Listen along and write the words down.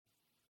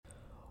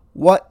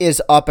What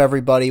is up,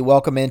 everybody?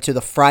 Welcome into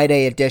the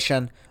Friday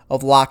edition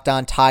of Locked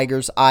On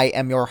Tigers. I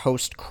am your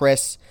host,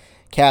 Chris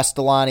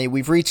Castellani.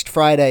 We've reached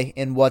Friday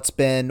in what's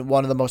been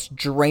one of the most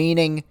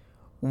draining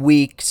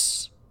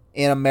weeks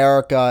in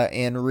America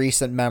in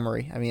recent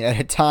memory. I mean, at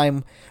a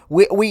time,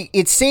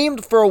 it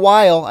seemed for a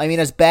while,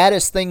 as bad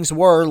as things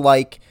were,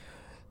 like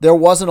there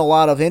wasn't a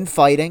lot of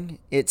infighting.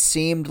 It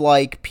seemed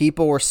like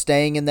people were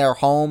staying in their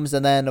homes,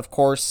 and then, of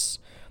course,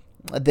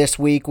 this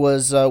week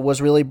was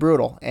really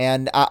brutal.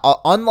 And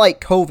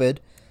unlike COVID,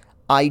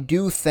 I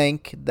do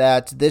think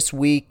that this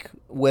week,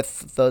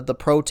 with the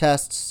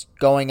protests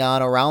going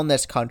on around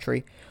this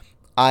country,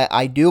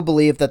 I do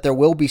believe that there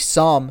will be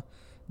some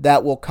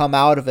that will come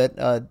out of it.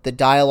 The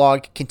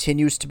dialogue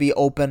continues to be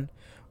open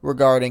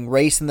regarding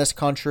race in this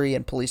country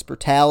and police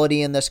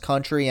brutality in this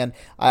country, and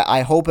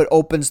I hope it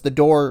opens the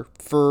door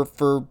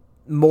for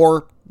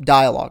more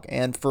dialogue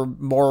and for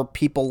more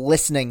people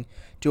listening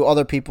to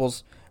other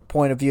people's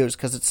point of views,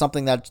 because it's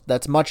something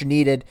that's much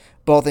needed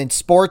both in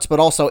sports but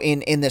also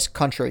in this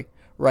country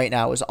right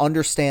now, is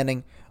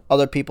understanding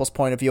other people's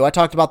point of view. I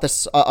talked about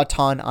this a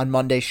ton on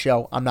Monday's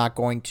show. I'm not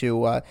going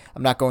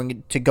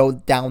to go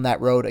down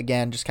that road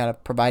again, just kind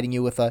of providing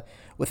you with a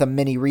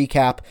mini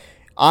recap.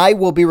 I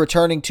will be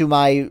returning to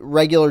my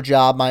regular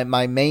job,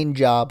 my main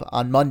job,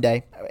 on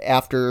Monday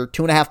after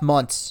 2.5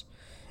 months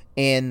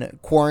in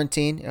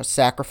quarantine.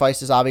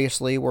 Sacrifices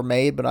obviously were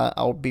made, but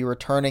I'll be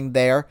returning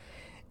there,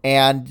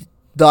 and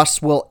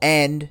thus will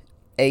end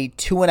a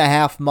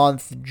 2.5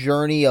 month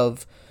journey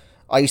of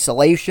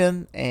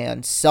isolation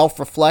and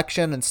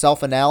self-reflection and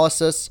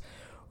self-analysis,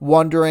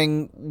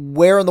 wondering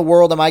where in the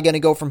world am I going to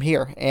go from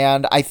here.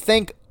 And I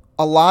think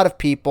a lot of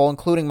people,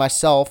 including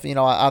myself,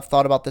 I've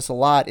thought about this a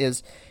lot,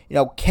 is,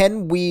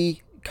 can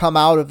we come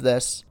out of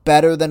this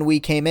better than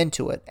we came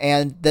into it?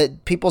 And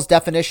that people's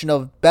definition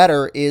of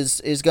better is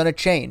going to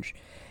change.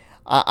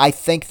 I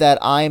think that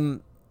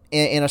I'm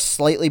in a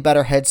slightly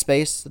better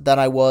headspace than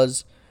I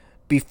was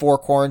before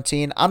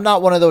quarantine. I'm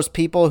not one of those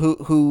people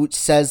who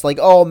says like,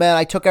 oh man,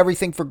 I took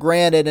everything for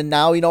granted and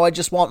now, I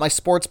just want my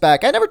sports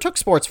back. I never took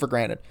sports for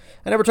granted.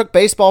 I never took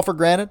baseball for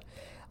granted,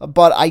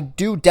 but I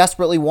do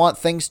desperately want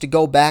things to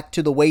go back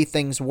to the way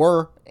things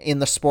were in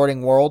the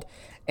sporting world,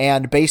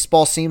 and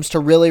baseball seems to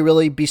really,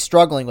 really be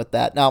struggling with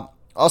that. Now,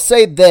 I'll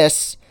say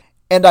this,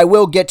 and I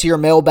will get to your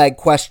mailbag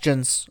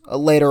questions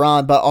later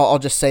on, but I'll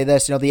just say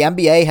this. The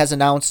NBA has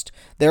announced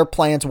their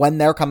plans when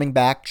they're coming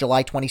back.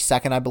 July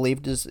 22nd, I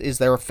believe, is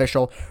their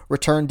official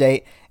return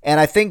date. And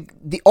I think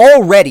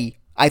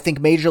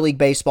Major League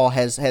Baseball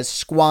has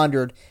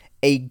squandered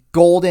a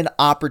golden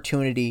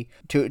opportunity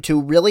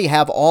to really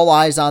have all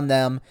eyes on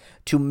them,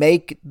 to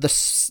make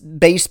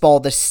baseball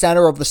the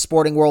center of the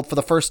sporting world for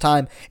the first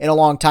time in a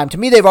long time. To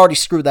me, they've already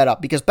screwed that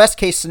up, because best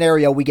case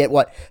scenario, we get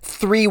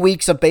 3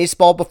 weeks of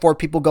baseball before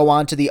people go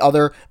on to the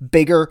other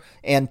bigger,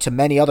 and to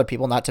many other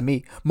people, not to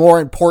me,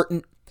 more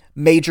important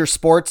major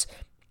sports.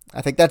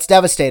 I think that's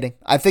devastating.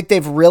 I think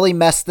they've really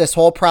messed this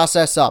whole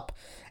process up,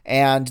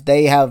 and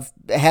they have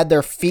had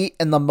their feet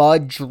in the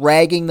mud,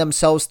 dragging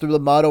themselves through the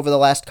mud over the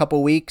last couple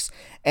of weeks,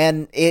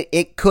 and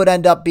it could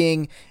end up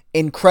being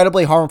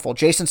incredibly harmful.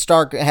 Jason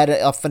Stark had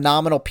a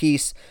phenomenal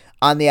piece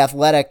on The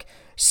Athletic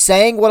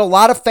saying what a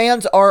lot of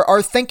fans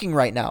are thinking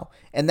right now,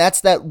 and that's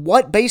that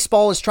what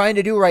baseball is trying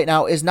to do right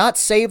now is not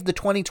save the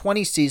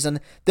 2020 season.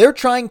 They're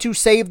trying to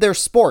save their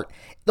sport.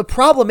 The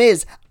problem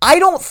is, I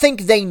don't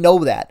think they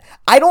know that.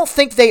 I don't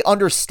think they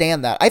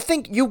understand that. I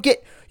think you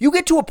get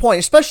to a point,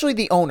 especially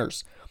the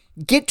owners,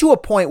 get to a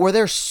point where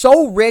they're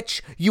so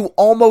rich you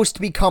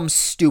almost become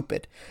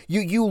stupid.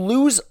 You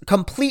lose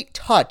complete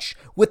touch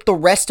with the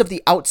rest of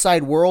the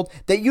outside world,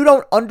 that you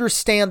don't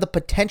understand the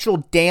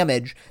potential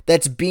damage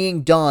that's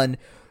being done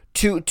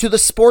to the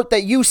sport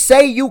that you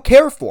say you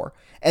care for.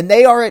 And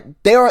they are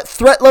at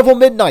threat level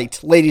midnight,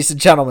 ladies and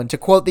gentlemen, to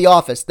quote The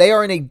Office. They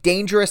are in a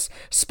dangerous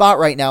spot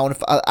right now, and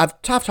I've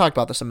talked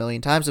about this a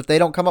million times. If they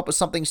don't come up with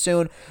something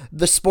soon,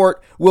 the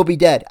sport will be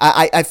dead.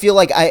 I feel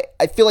like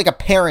a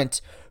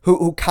parent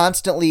who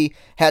constantly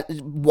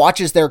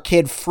watches their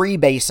kid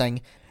freebasing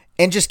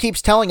and just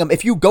keeps telling them,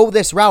 if you go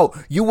this route,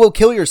 you will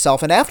kill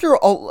yourself. And after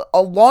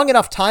a long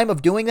enough time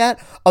of doing that,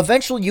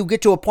 eventually you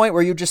get to a point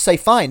where you just say,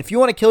 fine, if you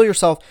want to kill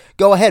yourself,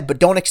 go ahead, but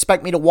don't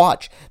expect me to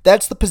watch.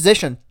 That's the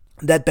position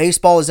that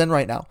baseball is in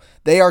right now.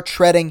 They are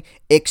treading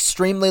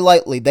extremely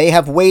lightly. They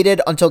have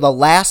waited until the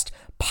last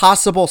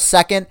possible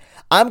second.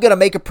 I'm going to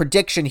make a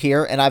prediction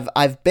here, and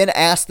I've been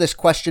asked this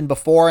question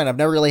before, and I've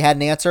never really had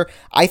an answer.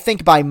 I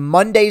think by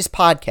Monday's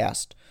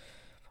podcast,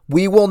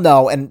 we will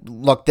know, and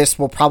look, this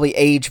will probably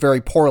age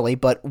very poorly,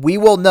 but we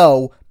will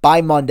know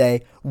by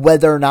Monday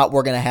whether or not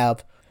we're going to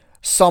have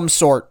some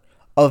sort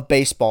of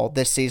baseball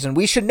this season.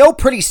 We should know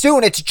pretty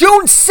soon. It's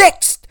June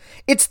 6th.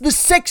 It's the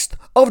 6th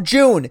of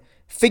June.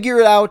 Figure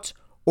it out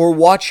or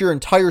watch your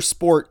entire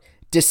sport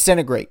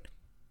disintegrate.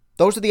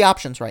 Those are the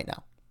options right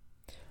now.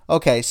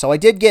 Okay, so I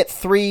did get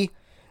 3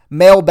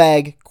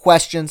 mailbag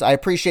questions. I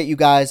appreciate you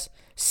guys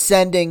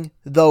sending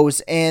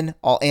those in.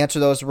 I'll answer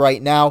those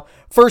right now.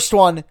 First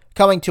one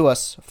coming to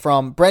us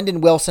from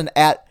Brendan Wilson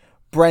at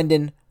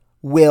Brendan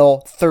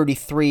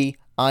Will33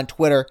 on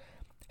Twitter.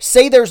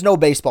 Say there's no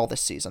baseball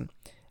this season.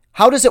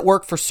 How does it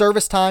work for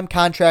service time,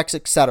 contracts,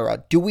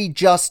 etc.? Do we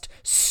just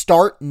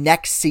start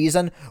next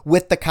season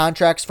with the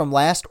contracts from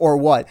last or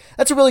what?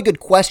 That's a really good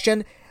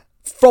question.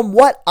 From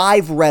what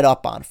I've read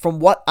up on, from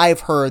what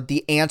I've heard,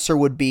 the answer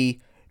would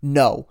be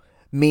no.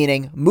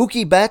 Meaning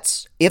Mookie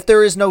Betts, if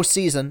there is no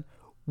season,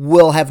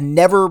 will have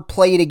never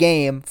played a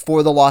game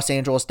for the Los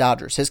Angeles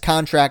Dodgers. His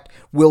contract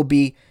will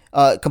be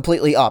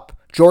completely up.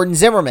 Jordan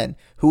Zimmerman,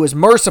 who was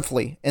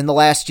mercifully in the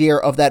last year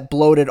of that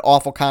bloated,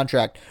 awful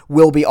contract,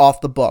 will be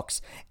off the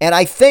books. And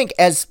I think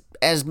as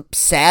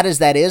sad as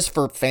that is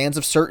for fans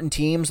of certain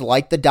teams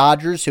like the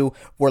Dodgers, who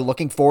were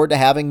looking forward to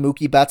having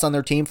Mookie Betts on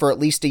their team for at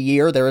least a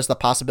year, there is the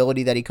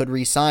possibility that he could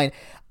re-sign.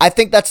 I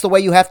think that's the way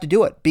you have to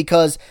do it,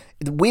 because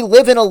we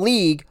live in a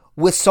league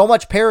with so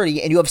much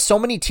parity and you have so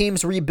many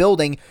teams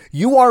rebuilding.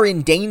 You are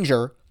in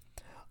danger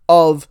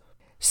of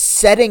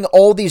setting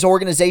all these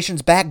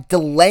organizations back,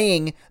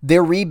 delaying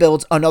their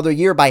rebuilds another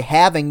year by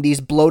having these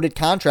bloated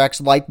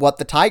contracts like what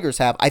the Tigers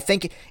have. I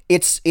think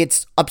it's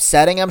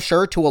upsetting, I'm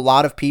sure, to a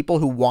lot of people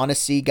who want to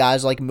see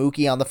guys like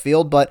Mookie on the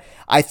field, but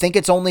I think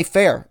it's only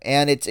fair,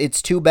 and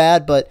it's too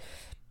bad, but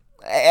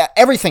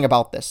everything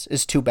about this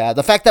is too bad.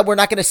 The fact that we're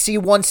not going to see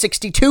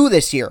 162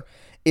 this year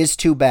is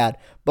too bad,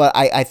 but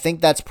I think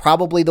that's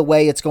probably the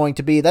way it's going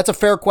to be. That's a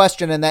fair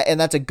question, and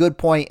that's a good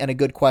point and a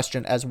good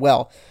question as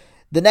well.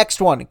 The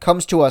next one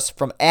comes to us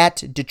from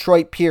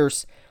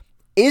 @DetroitPierce.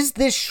 Is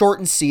this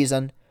shortened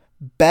season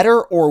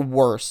better or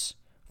worse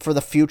for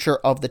the future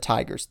of the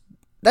Tigers?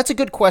 That's a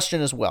good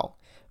question as well,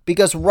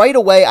 because right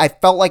away I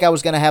felt like I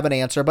was going to have an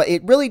answer, but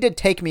it really did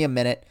take me a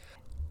minute.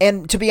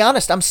 And to be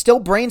honest, I'm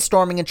still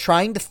brainstorming and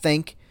trying to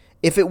think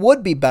if it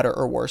would be better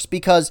or worse,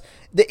 because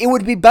it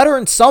would be better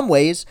in some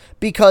ways,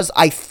 because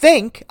I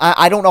think,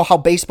 I don't know how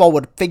baseball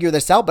would figure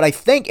this out, but I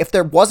think if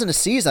there wasn't a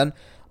season,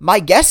 my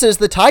guess is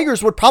the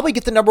Tigers would probably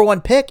get the number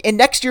one pick in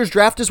next year's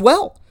draft as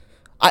well.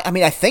 I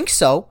mean, I think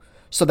so.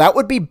 So that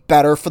would be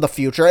better for the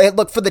future. And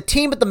look, for the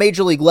team at the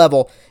major league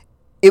level,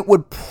 it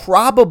would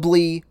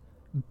probably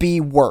be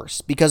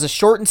worse, because a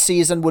shortened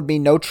season would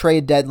mean no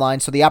trade deadline.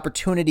 So the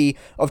opportunity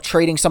of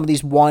trading some of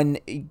these 1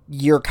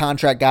 year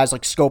contract guys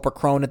like Scope or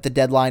Crone at the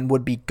deadline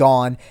would be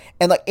gone.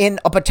 And like in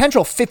a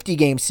potential 50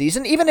 game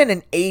season, even in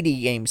an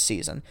 80 game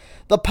season,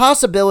 the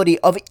possibility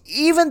of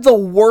even the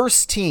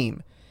worst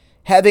team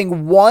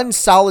having one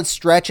solid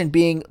stretch and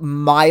being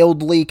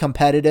mildly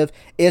competitive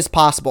is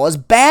possible. As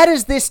bad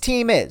as this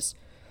team is,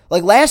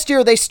 like last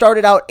year they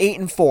started out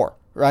 8-4,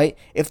 right?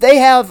 If they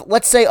have,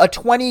 let's say, a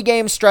 20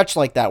 game stretch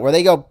like that where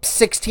they go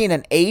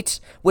 16-8,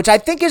 which I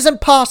think is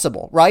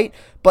impossible, right?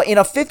 But in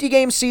a 50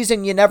 game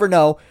season, you never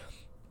know.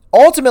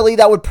 Ultimately,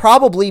 that would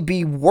probably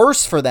be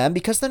worse for them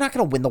because they're not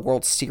going to win the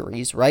World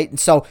Series, right? And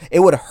so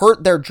it would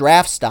hurt their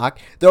draft stock.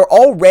 They're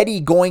already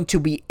going to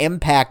be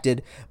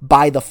impacted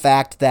by the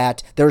fact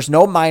that there's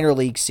no minor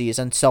league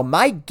season. So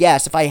my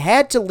guess, if I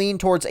had to lean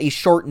towards a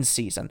shortened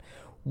season,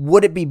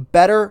 would it be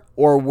better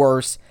or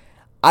worse?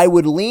 I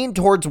would lean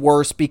towards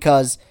worse,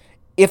 because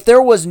if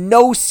there was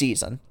no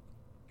season,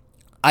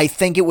 I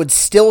think it would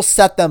still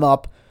set them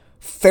up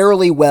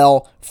fairly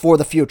well for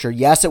the future.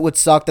 Yes, it would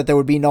suck that there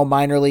would be no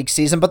minor league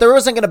season, but there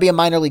isn't going to be a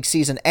minor league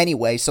season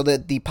anyway, so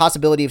that the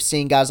possibility of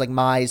seeing guys like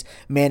Mize,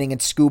 Manning, and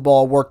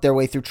Skubal work their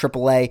way through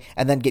AAA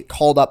and then get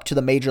called up to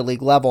the major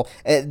league level,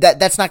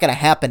 that's not going to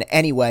happen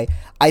anyway.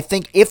 I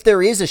think if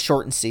there is a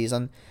shortened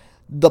season,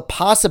 the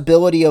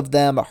possibility of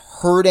them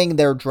hurting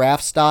their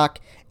draft stock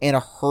and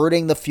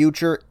hurting the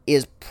future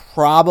is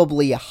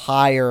probably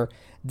higher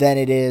than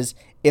it is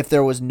if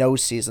there was no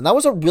season. That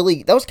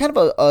was kind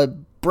of a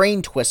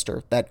brain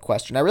twister, that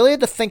question. I really had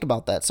to think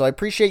about that, so I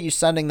appreciate you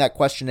sending that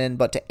question in,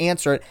 but to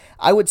answer it,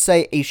 I would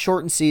say a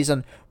shortened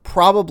season,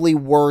 probably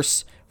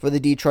worse for the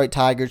Detroit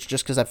Tigers,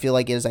 just because I feel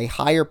like it is a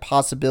higher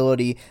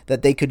possibility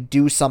that they could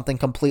do something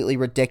completely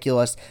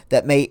ridiculous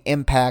that may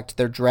impact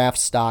their draft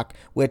stock,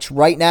 which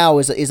right now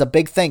is a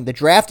big thing. The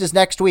draft is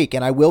next week,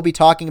 and I will be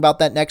talking about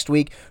that next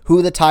week,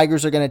 who the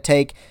Tigers are going to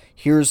take.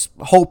 Here's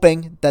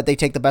hoping that they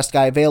take the best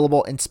guy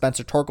available in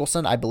Spencer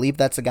Torkelson. I believe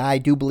that's the guy. I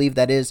do believe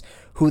that is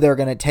who they're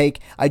going to take.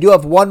 I do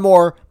have one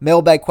more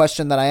mailbag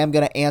question that I am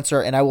going to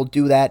answer, and I will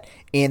do that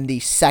in the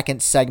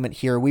second segment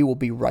here. We will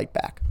be right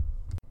back.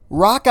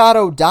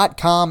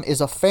 RockAuto.com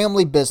is a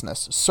family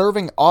business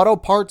serving auto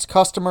parts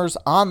customers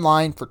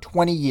online for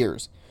 20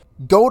 years.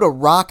 Go to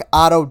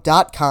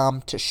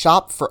RockAuto.com to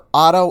shop for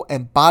auto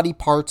and body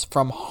parts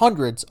from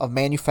hundreds of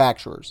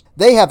manufacturers.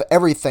 They have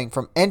everything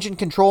from engine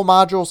control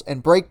modules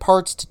and brake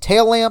parts to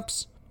tail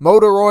lamps,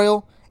 motor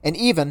oil, and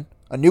even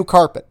a new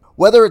carpet.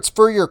 Whether it's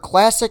for your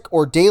classic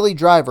or daily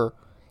driver,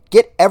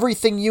 get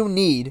everything you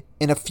need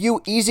in a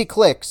few easy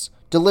clicks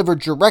delivered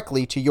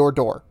directly to your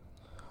door.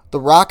 The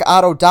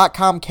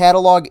RockAuto.com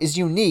catalog is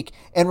unique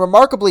and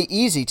remarkably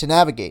easy to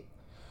navigate.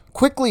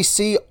 Quickly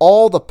see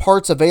all the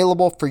parts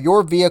available for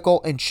your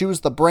vehicle and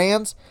choose the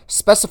brands,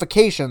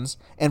 specifications,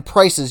 and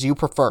prices you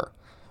prefer.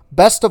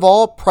 Best of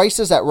all,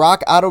 prices at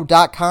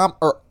RockAuto.com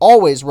are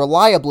always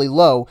reliably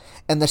low,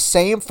 and the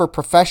same for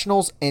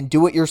professionals and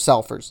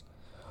do-it-yourselfers.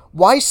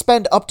 Why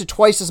spend up to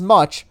twice as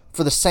much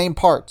for the same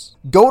parts?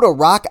 Go to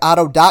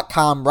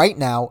rockauto.com right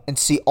now and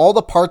see all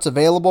the parts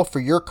available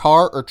for your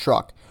car or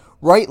truck.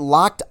 Write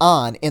Locked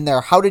On in their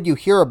How Did You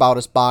Hear About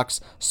Us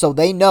box so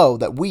they know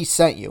that we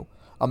sent you.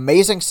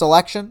 Amazing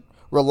selection,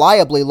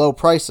 reliably low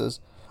prices,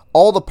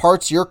 all the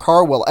parts your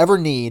car will ever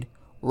need.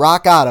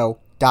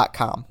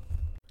 rockauto.com.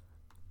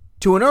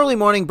 To an early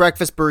morning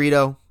breakfast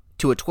burrito,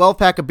 to a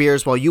 12-pack of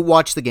beers while you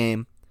watch the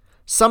game,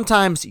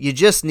 sometimes you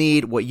just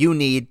need what you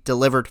need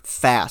delivered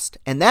fast,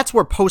 and that's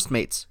where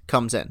Postmates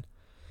comes in.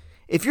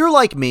 If you're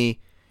like me,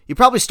 you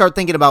probably start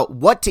thinking about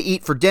what to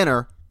eat for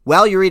dinner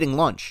while you're eating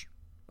lunch.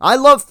 I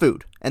love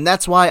food, and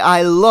that's why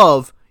I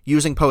love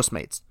using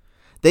Postmates.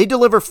 They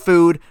deliver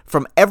food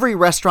from every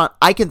restaurant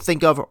I can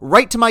think of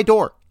right to my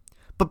door.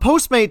 But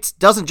Postmates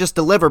doesn't just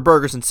deliver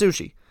burgers and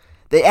sushi.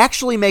 They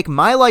actually make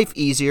my life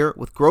easier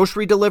with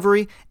grocery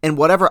delivery and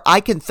whatever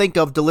I can think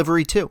of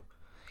delivery too.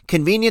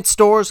 Convenience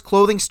stores,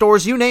 clothing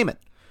stores, you name it.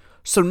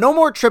 So no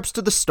more trips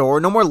to the store,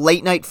 no more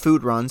late night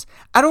food runs.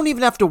 I don't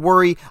even have to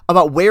worry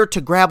about where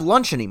to grab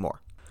lunch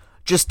anymore.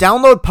 Just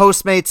download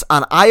Postmates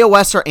on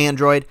iOS or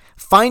Android,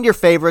 find your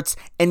favorites,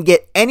 and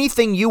get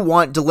anything you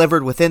want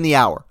delivered within the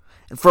hour.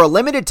 And for a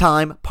limited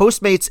time,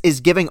 Postmates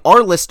is giving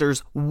our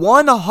listeners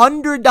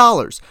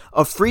 $100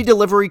 of free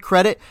delivery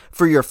credit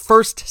for your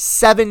first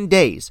 7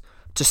 days.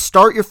 To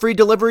start your free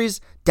deliveries,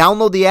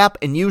 download the app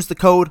and use the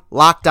code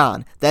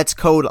LOCKEDON. That's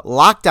code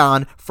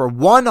LOCKEDON for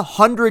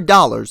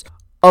 $100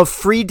 of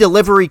free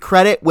delivery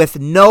credit with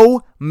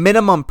no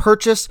minimum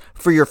purchase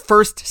for your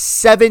first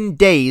 7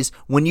 days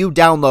when you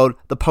download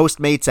the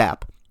Postmates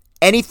app.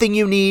 Anything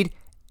you need,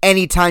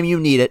 anytime you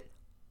need it,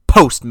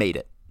 Postmate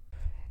it.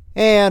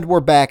 And we're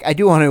back. I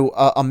do want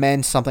to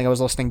amend something. I was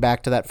listening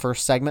back to that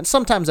first segment.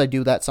 Sometimes I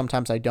do that,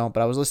 sometimes I don't,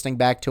 but I was listening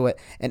back to it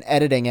and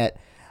editing it.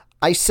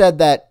 I said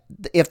that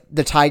if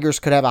the Tigers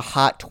could have a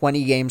hot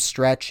 20-game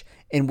stretch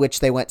in which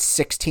they went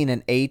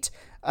 16-8,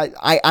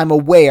 I'm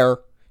aware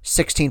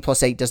 16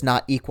 plus 8 does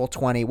not equal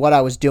 20. What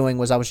I was doing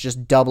was I was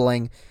just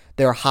doubling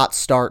their hot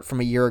start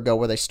from a year ago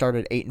where they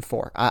started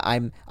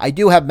 8-4. I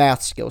do have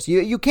math skills.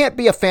 You can't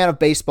be a fan of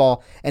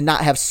baseball and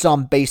not have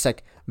some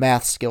basic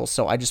math skills.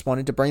 So I just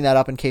wanted to bring that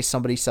up in case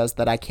somebody says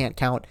that I can't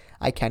count.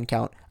 I can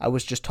count. I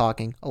was just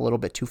talking a little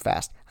bit too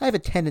fast. I have a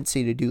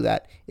tendency to do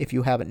that if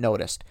you haven't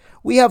noticed.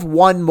 We have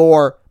one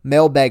more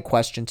mailbag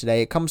question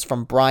today. It comes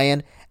from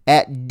Brian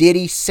at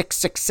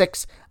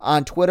Diddy666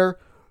 on Twitter.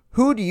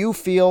 Who do you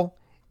feel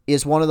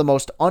is one of the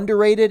most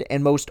underrated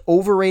and most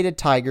overrated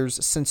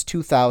Tigers since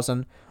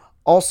 2000?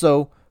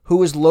 Also,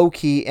 who is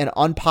low-key an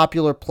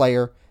unpopular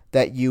player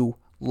that you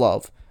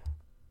love?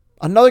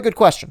 Another good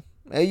question.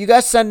 You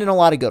guys send in a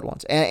lot of good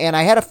ones, and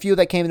I had a few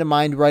that came to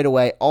mind right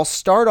away. I'll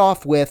start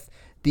off with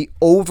the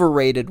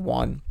overrated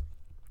one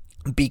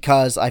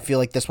because I feel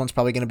like this one's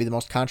probably going to be the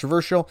most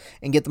controversial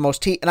and get the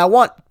most heat, and I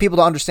want people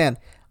to understand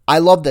I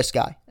love this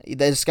guy.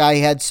 This guy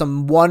had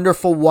some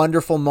wonderful,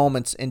 wonderful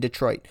moments in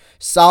Detroit.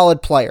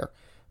 Solid player.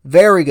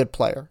 Very good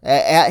player.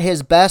 At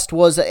his best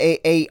was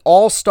a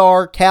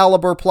all-star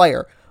caliber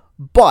player.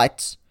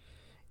 But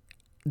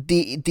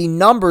the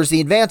numbers, the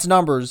advanced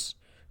numbers,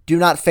 do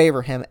not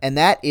favor him, and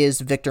that is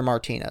Victor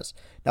Martinez.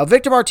 Now,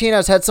 Victor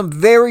Martinez had some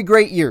very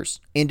great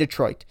years in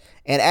Detroit,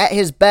 and at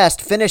his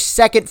best finished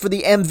second for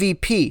the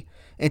MVP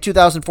in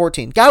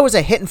 2014. Guy was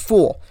a hitting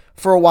fool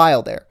for a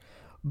while there.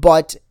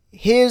 But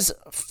his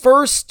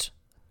first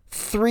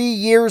 3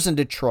 years in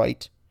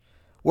Detroit,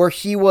 where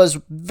he was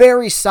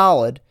very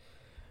solid,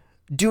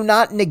 do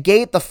not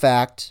negate the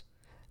fact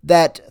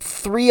that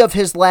 3 of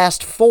his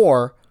last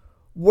 4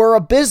 were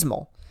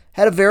abysmal.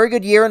 Had a very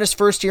good year in his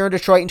first year in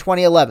Detroit in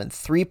 2011.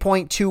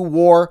 3.2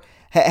 WAR,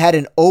 had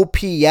an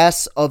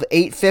OPS of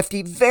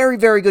 850. Very,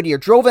 very good year.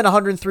 Drove in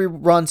 103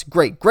 runs.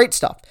 Great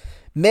stuff.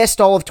 Missed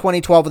all of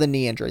 2012 with a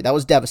knee injury. That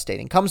was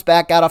devastating. Comes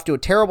back, got off to a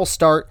terrible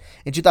start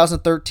in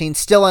 2013.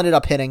 Still ended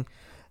up hitting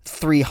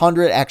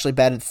 300, actually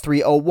batted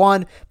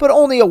 301, but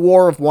only a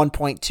WAR of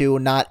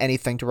 1.2, not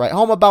anything to write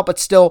home about, but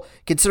still,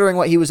 considering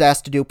what he was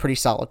asked to do, pretty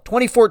solid.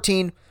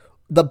 2014,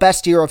 the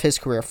best year of his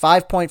career,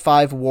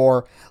 5.5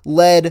 WAR,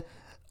 led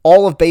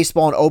all of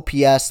baseball in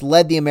OPS,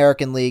 led the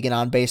American League in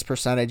on-base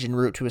percentage en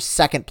route to his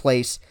second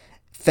place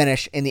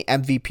finish in the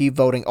MVP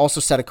voting, also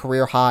set a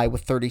career high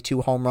with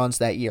 32 home runs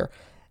that year.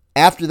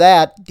 After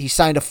that, he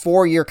signed a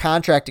 4-year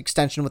contract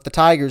extension with the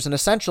Tigers and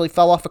essentially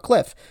fell off a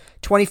cliff.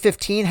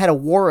 2015 had a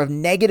WAR of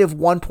negative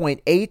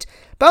 1.8,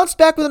 bounced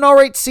back with an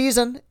all-right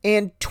season.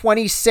 In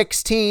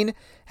 2016,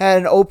 had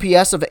an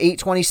OPS of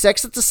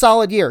 826. It's a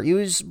solid year. He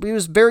was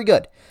very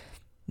good.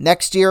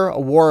 Next year, a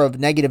WAR of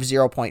negative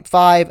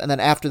 0.5, and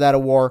then after that, a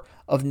WAR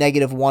of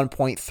negative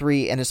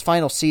 1.3, and his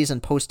final season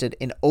posted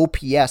an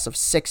OPS of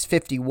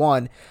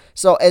 651.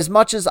 So as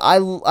much as I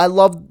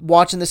love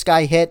watching this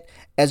guy hit,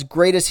 as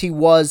great as he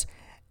was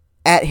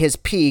at his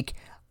peak,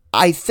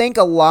 I think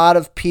a lot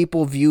of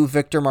people view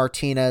Victor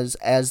Martinez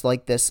as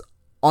like this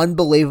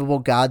unbelievable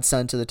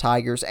godsend to the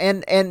Tigers.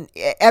 And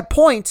at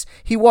points,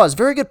 he was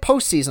very good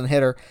postseason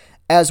hitter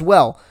as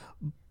well.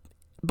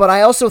 But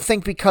I also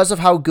think because of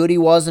how good he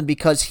was and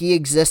because he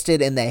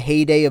existed in the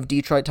heyday of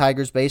Detroit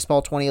Tigers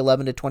baseball,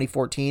 2011 to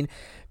 2014,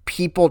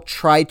 people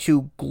try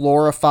to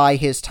glorify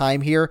his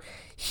time here.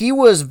 He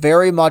was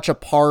very much a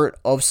part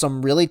of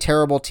some really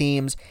terrible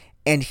teams,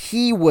 and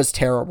he was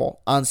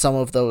terrible on some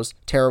of those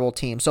terrible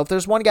teams. So if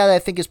there's one guy that I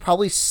think is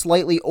probably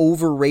slightly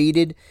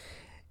overrated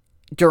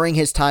during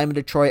his time in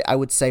Detroit, I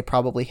would say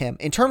probably him.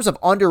 In terms of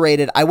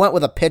underrated, I went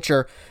with a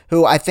pitcher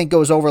who I think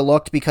goes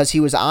overlooked because he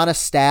was on a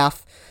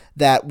staff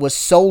that was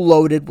so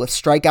loaded with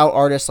strikeout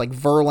artists like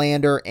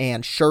Verlander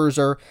and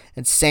Scherzer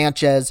and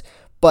Sanchez.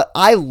 But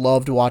I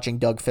loved watching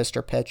Doug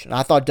Fister pitch, and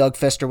I thought Doug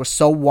Fister was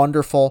so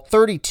wonderful.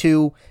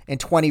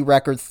 32-20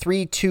 record,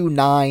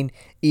 3.29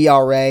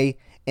 ERA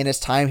in his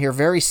time here.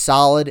 Very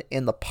solid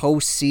in the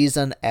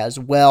postseason as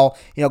well.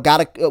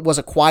 Was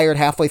acquired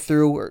halfway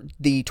through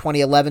the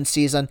 2011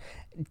 season.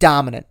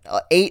 Dominant.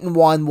 8-1,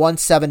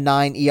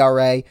 1.79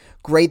 ERA.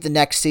 Great the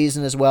next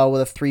season as well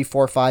with a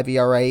 3.45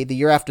 ERA. The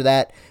year after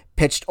that,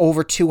 pitched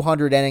over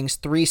 200 innings,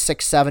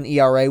 3.67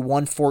 ERA,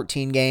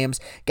 114 games.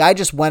 Guy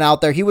just went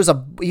out there. He was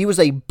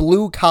a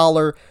blue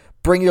collar,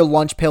 bring your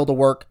lunch pail to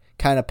work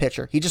kind of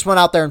pitcher. He just went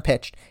out there and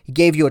pitched. He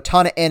gave you a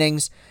ton of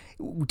innings.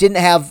 Didn't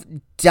have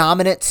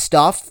dominant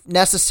stuff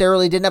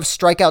necessarily, didn't have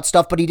strikeout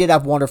stuff, but he did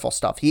have wonderful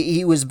stuff.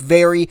 He was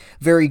very,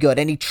 very good,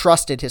 and he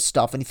trusted his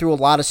stuff, and he threw a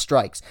lot of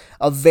strikes.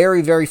 A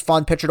very, very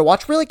fun pitcher to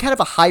watch, really kind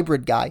of a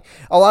hybrid guy.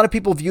 A lot of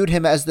people viewed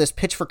him as this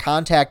pitch for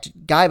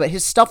contact guy, but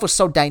his stuff was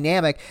so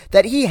dynamic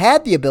that he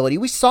had the ability.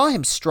 We saw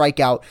him strike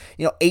out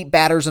 8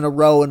 batters in a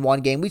row in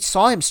one game. We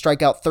saw him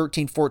strike out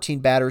 13,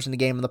 14 batters in the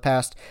game in the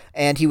past,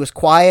 and he was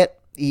quiet.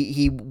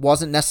 He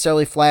wasn't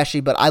necessarily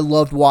flashy, but I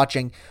loved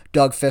watching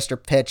Doug Fister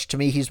pitch. To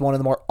me, he's one of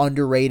the more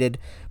underrated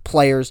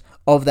players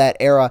of that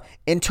era.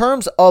 In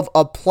terms of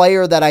a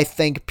player that I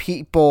think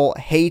people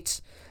hate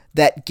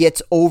that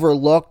gets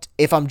overlooked,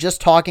 if I'm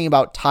just talking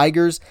about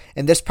Tigers,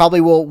 and this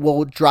probably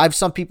will drive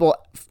some people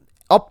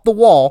up the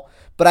wall,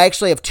 but I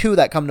actually have 2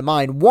 that come to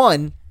mind.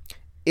 One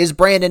is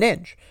Brandon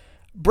Inge.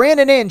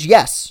 Brandon Inge,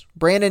 yes.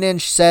 Brandon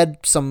Inge said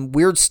some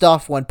weird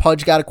stuff when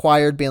Pudge got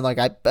acquired, being like,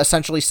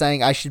 essentially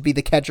saying I should be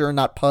the catcher and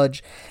not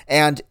Pudge.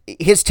 And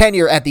his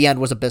tenure at the end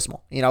was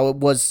abysmal. It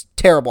was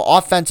terrible.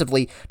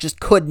 Offensively, just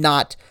could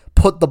not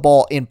put the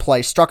ball in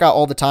play. Struck out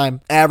all the time.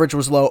 Average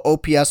was low.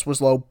 OPS was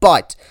low.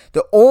 But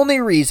the only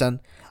reason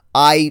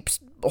I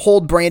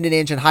hold Brandon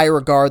Inge in higher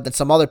regard than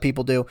some other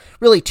people do,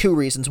 really 2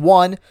 reasons.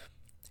 One,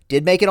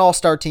 did make an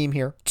all-star team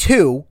here.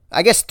 2,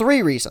 I guess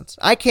 3 reasons.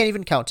 I can't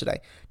even count today.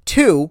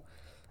 2,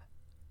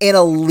 an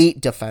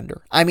elite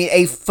defender. I mean,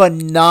 a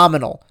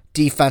phenomenal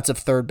defensive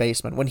third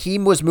baseman. When he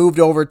was moved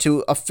over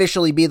to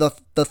officially be the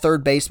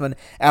third baseman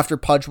after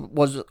Pudge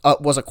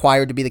was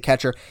acquired to be the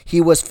catcher,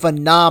 he was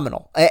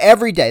phenomenal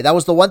every day. That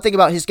was the one thing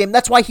about his game.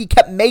 That's why he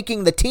kept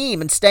making the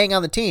team and staying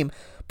on the team.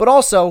 But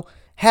also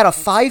had a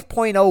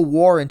 5.0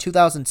 WAR in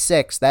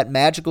 2006, that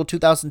magical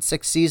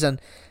 2006 season,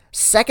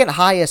 second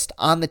highest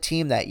on the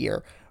team that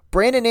year.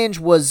 Brandon Inge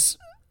was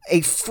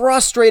a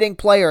frustrating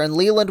player, and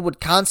Leland would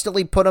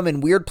constantly put him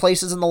in weird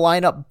places in the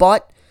lineup,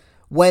 but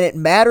when it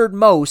mattered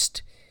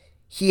most,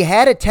 he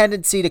had a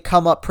tendency to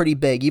come up pretty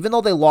big. Even though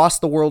they lost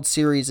the World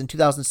Series in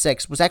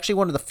 2006, was actually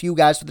one of the few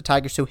guys for the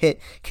Tigers who hit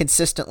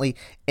consistently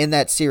in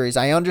that series.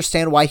 I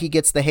understand why he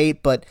gets the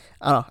hate, but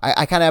I don't know.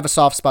 I kind of have a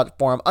soft spot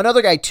for him.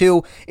 Another guy,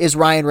 too, is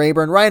Ryan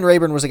Raburn. Ryan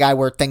Raburn was a guy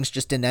where things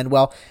just didn't end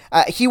well.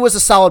 He was a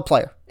solid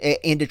player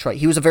in Detroit.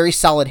 He was a very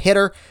solid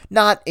hitter,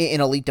 not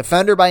an elite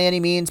defender by any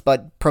means,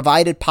 but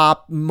provided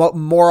pop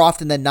more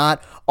often than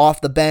not off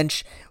the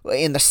bench.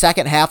 In the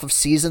second half of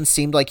season,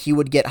 seemed like he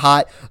would get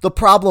hot. The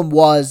problem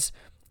was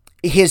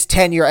his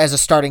tenure as a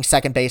starting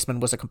second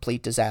baseman was a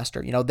complete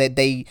disaster.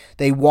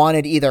 They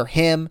wanted either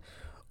him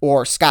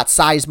or Scott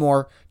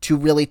Sizemore to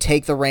really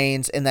take the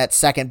reins in that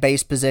second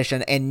base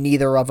position, and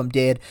neither of them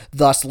did,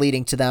 thus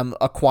leading to them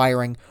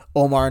acquiring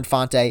Omar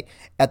Infante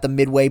at the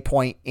midway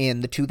point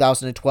in the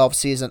 2012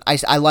 season.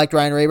 I liked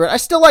Ryan Raburn. I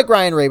still like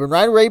Ryan Raburn.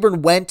 Ryan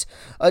Raburn went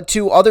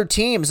to other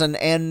teams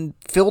and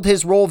filled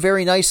his role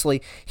very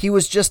nicely. He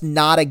was just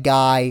not a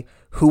guy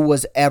who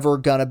was ever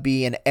going to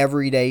be an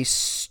everyday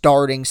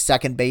starting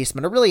second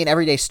baseman, or really an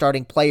everyday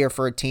starting player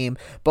for a team.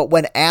 But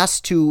when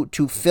asked to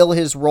fill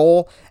his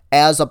role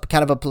as a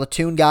kind of a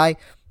platoon guy,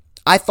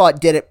 I thought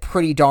did it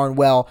pretty darn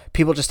well.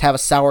 People just have a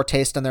sour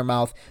taste in their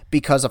mouth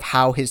because of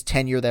how his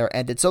tenure there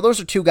ended. So those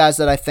are 2 guys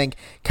that I think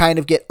kind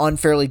of get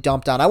unfairly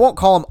dumped on. I won't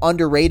call them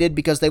underrated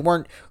because they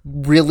weren't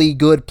really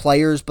good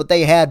players, but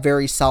they had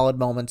very solid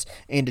moments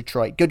in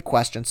Detroit. Good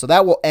question. So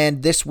that will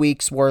end this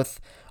week's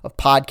worth of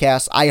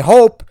podcasts. I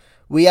hope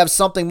we have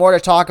something more to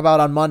talk about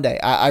on Monday.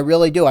 I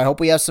really do. I hope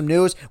we have some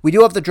news. We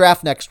do have the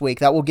draft next week.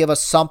 That will give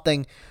us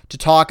something to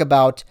talk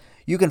about.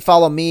 You can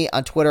follow me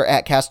on Twitter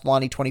at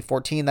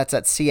Castellani2014. That's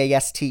at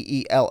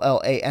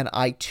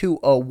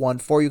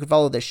Castellani2014. You can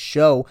follow this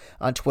show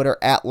on Twitter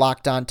at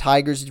Locked On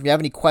Tigers. If you have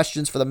any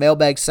questions for the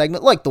mailbag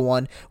segment, like the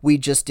one we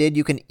just did,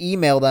 you can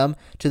email them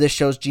to this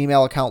show's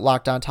Gmail account,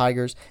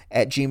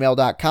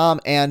 lockedontigers@gmail.com.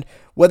 And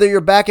whether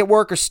you're back at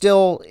work or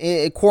still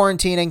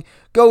quarantining,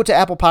 go to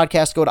Apple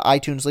Podcasts, go to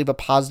iTunes, leave a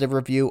positive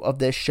review of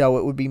this show.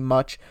 It would be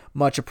much,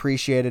 much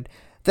appreciated.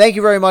 Thank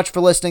you very much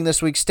for listening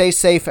this week. Stay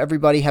safe,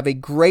 everybody. Have a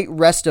great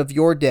rest of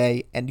your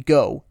day, and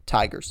go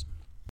Tigers.